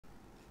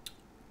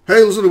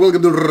Hey, listen,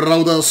 welcome to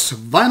Rauta's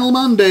Vinyl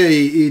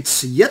Monday.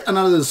 It's yet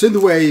another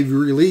synthwave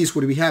release.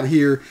 What do we have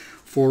here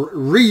for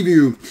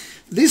review?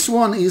 This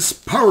one is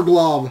Power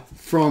Glove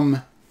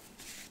from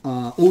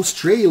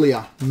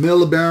Australia,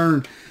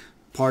 Melbourne.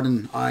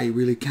 Pardon, I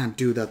really can't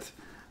do that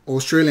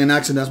Australian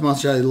accent as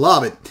much as I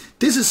love it.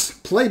 This is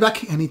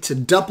Playback and it's a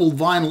double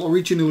vinyl,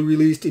 originally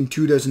released in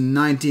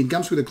 2019.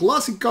 Comes with a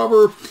classic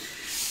cover.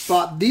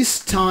 But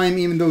this time,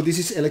 even though this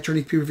is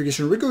Electronic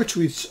Purification Records,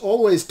 which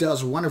always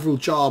does a wonderful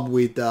job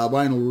with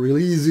vinyl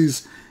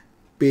releases,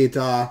 be it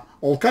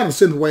all kind of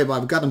synthwave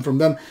I've gotten from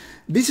them,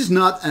 this is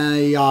not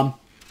a,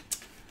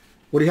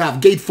 what do you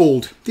have,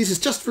 gatefold. This is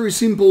just very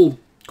simple,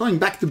 going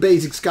back to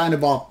basics kind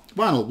of a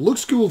vinyl.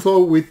 Looks cool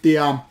though with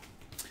the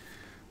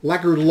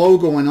lacquered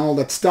logo and all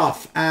that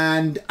stuff.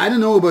 And I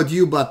don't know about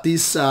you, but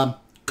this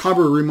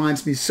cover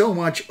reminds me so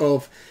much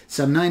of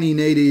some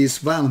 1980s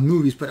violent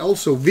movies, but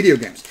also video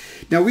games.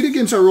 Now, video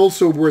games are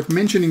also worth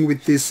mentioning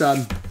with this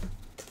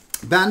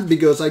band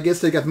because I guess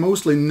they got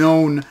mostly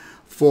known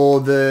for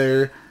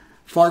their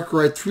Far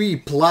Cry 3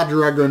 Blood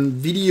Dragon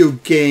video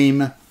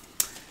game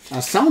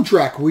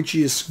soundtrack, which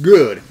is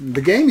good.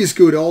 The game is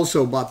good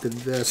also, but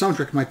the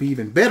soundtrack might be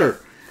even better.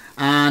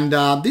 And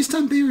this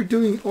time they were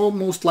doing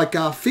almost like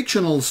a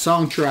fictional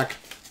soundtrack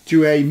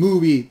to a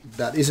movie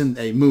that isn't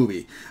a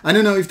movie. I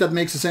don't know if that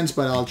makes sense,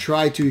 but I'll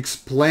try to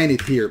explain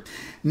it here.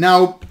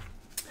 Now,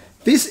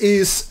 this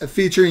is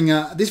featuring,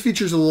 this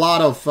features a lot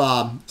of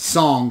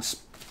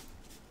songs.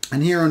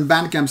 And here on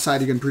Bandcamp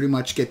side, you can pretty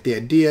much get the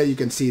idea. You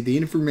can see the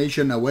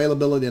information,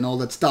 availability, and all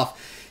that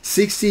stuff.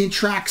 16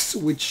 tracks,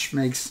 which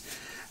makes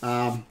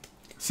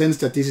sense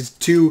that this is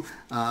two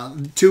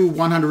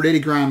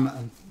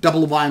 180-gram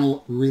double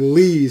vinyl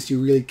release.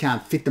 You really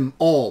can't fit them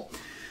all.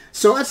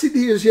 So as it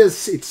is,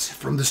 yes, it's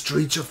From the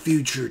Streets of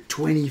Future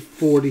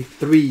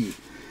 2043.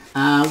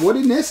 What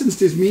in essence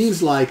this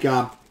means, like,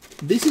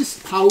 this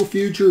is how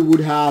Future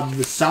would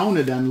have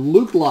sounded and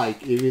looked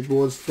like if it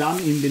was done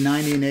in the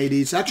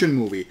 1980s action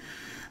movie.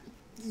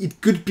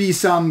 It could be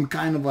some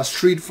kind of a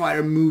Street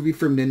Fighter movie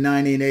from the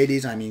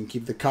 1980s. I mean,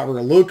 give the cover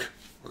a look.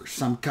 Or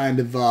some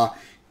kind of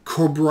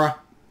Cobra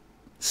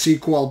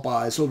sequel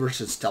by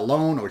Sylvester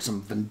Stallone. Or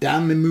some Van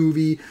Damme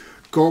movie.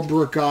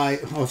 Cobra Kai,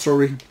 oh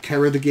sorry,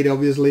 Karate Kid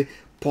obviously,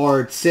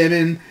 Part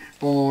 7,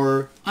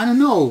 or, I don't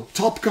know,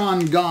 Top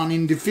Gun gone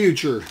in the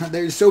future.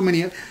 There's so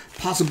many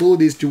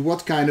possibilities to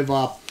what kind of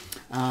a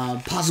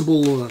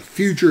possible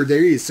future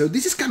there is. So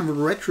this is kind of a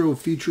retro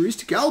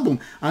futuristic album.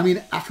 I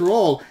mean, after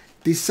all,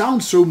 this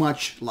sounds so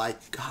much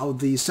like how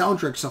the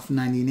soundtracks of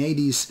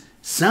 1980s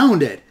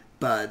sounded,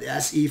 but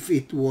as if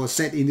it was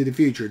set into the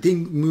future.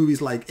 Think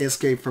movies like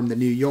Escape from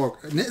New York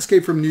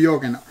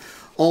and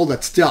all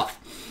that stuff.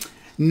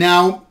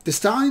 Now, the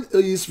style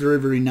is very,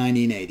 very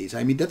 1980s.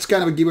 I mean, that's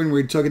kind of a given when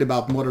we're talking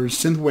about modern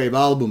synthwave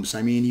albums.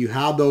 I mean, you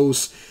have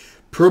those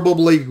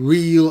probably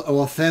real,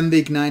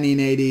 authentic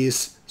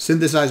 1980s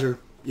synthesizer,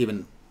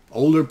 even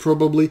older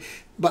probably.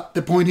 But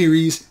the point here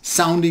is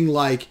sounding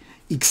like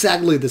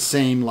exactly the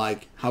same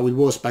like how it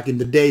was back in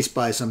the days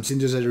by some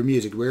synthesizer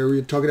music, where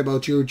we're talking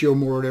about Giorgio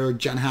Moroder,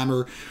 Jan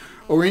Hammer,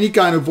 or any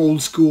kind of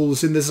old school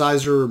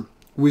synthesizer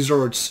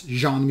wizards,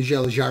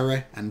 Jean-Michel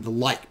Jarre, and the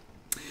like.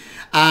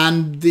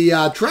 And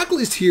the track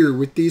list here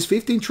with these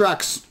 15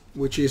 tracks,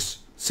 which is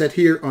set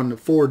here on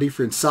 4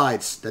 different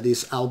sides. That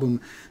is album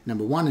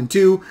number 1 and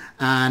 2,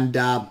 and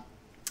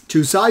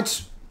 2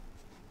 sides.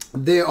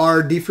 There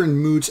are different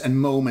moods and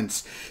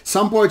moments.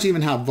 Some parts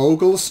even have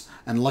vocals,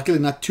 and luckily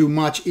not too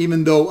much,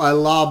 even though I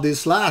love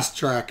this last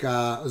track,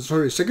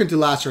 second to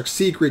last track,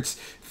 Secrets,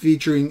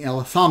 featuring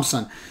Ella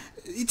Thompson.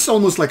 It's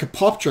almost like a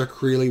pop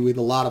track really, with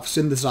a lot of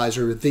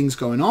synthesizer things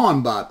going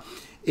on, but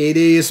it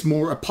is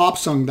more a pop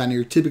song than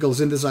your typical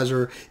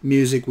synthesizer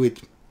music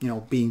with, you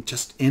know, being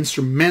just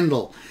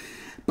instrumental.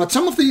 But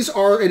some of these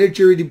are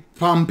energy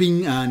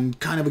pumping and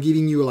kind of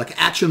giving you like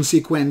action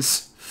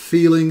sequence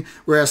feeling,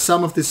 whereas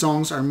some of the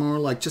songs are more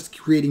like just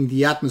creating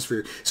the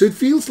atmosphere. So it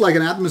feels like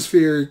an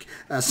atmospheric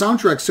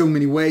soundtrack so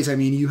many ways. I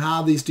mean, you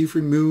have these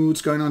different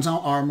moods going on. Some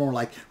are more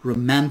like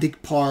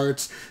romantic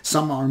parts.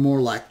 Some are more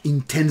like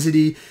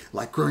intensity,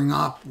 like growing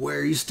up,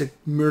 where is the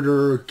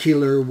murderer,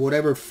 killer,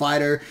 whatever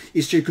fighter?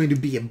 Is there going to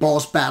be a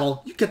boss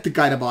battle? You get the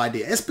kind of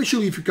idea,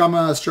 especially if you come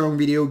from a strong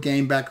video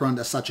game background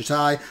as such as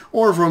I,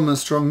 or from a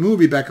strong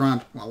movie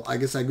background. Well, I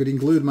guess I could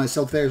include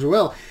myself there as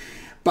well.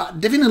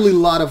 But definitely a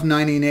lot of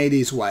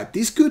 1980s vibe.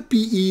 This could be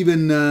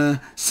even a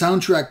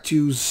soundtrack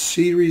to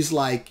series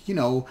like, you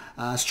know,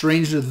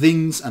 Stranger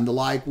Things and the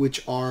like,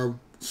 which are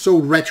so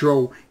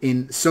retro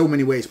in so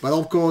many ways. But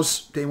of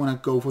course, they want to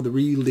go for the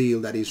real deal,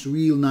 that is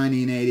real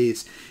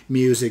 1980s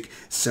music.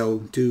 So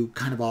to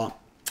kind of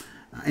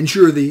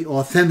ensure the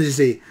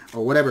authenticity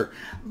or whatever.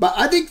 But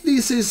I think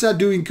this is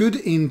doing good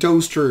in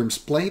those terms.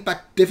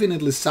 Playback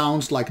definitely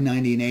sounds like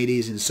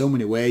 1980s in so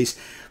many ways.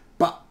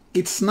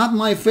 It's not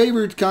my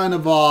favorite kind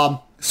of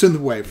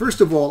synthwave.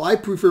 First of all, I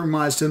prefer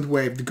my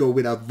synthwave to go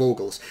without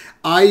vocals.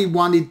 I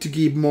want it to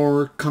keep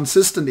more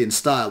consistent in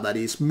style, that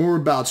is more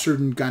about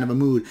certain kind of a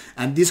mood.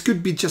 And this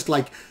could be just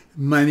like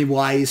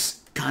money-wise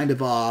kind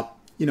of a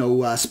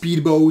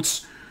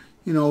speedboats,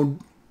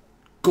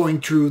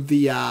 going through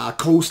the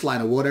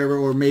coastline or whatever,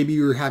 or maybe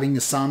you're having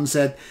a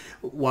sunset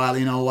while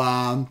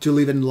to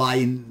live and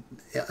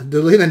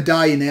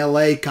die in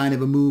LA kind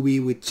of a movie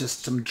with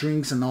just some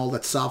drinks and all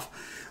that stuff,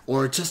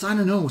 or just I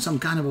don't know, some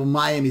kind of a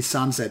Miami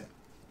sunset.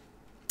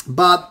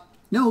 But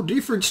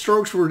different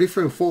strokes for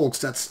different folks,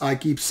 that's I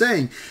keep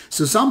saying.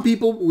 So some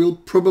people will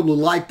probably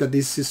like that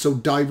this is so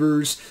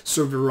diverse,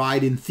 so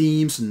varied in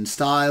themes and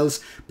styles,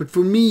 but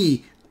for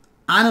me,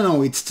 I don't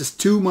know, it's just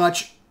too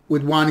much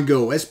with one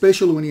go,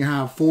 especially when you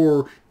have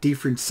 4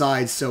 different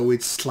sides, so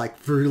it's like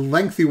very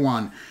lengthy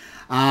one.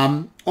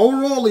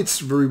 Overall, it's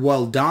very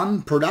well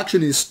done.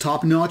 Production is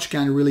top-notch,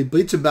 can't really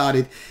bitch about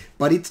it,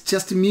 but it's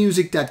just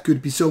music that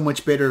could be so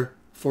much better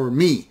for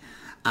me.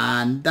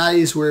 And that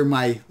is where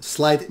my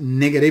slight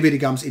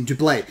negativity comes into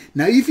play.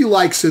 Now, if you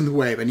like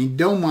synthwave and you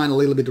don't mind a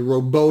little bit of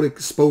robotic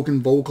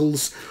spoken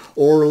vocals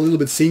or a little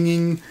bit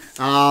singing,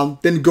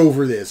 then go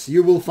for this.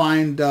 You will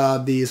find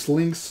these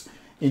links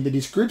in the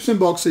description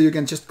box, so you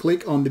can just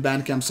click on the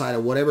Bandcamp site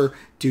or whatever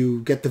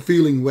to get the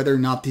feeling whether or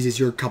not this is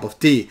your cup of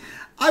tea.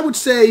 I would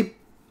say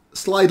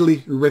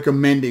slightly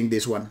recommending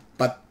this one,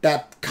 but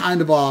that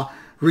kind of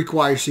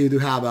requires you to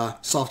have a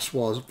soft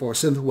spot for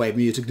synthwave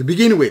music to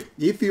begin with.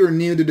 If you're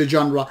new to the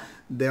genre,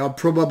 there are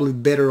probably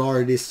better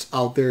artists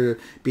out there,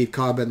 be it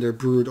Carpenter,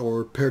 Brute,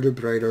 or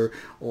Perturbator,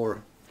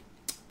 or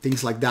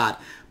things like that.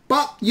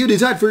 But you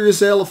decide for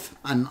yourself,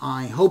 and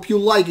I hope you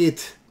like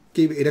it.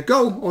 Give it a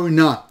go or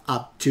not,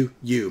 up to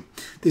you.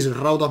 This is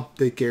Rauta,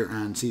 take care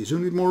and see you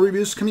soon with more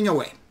reviews coming your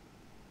way.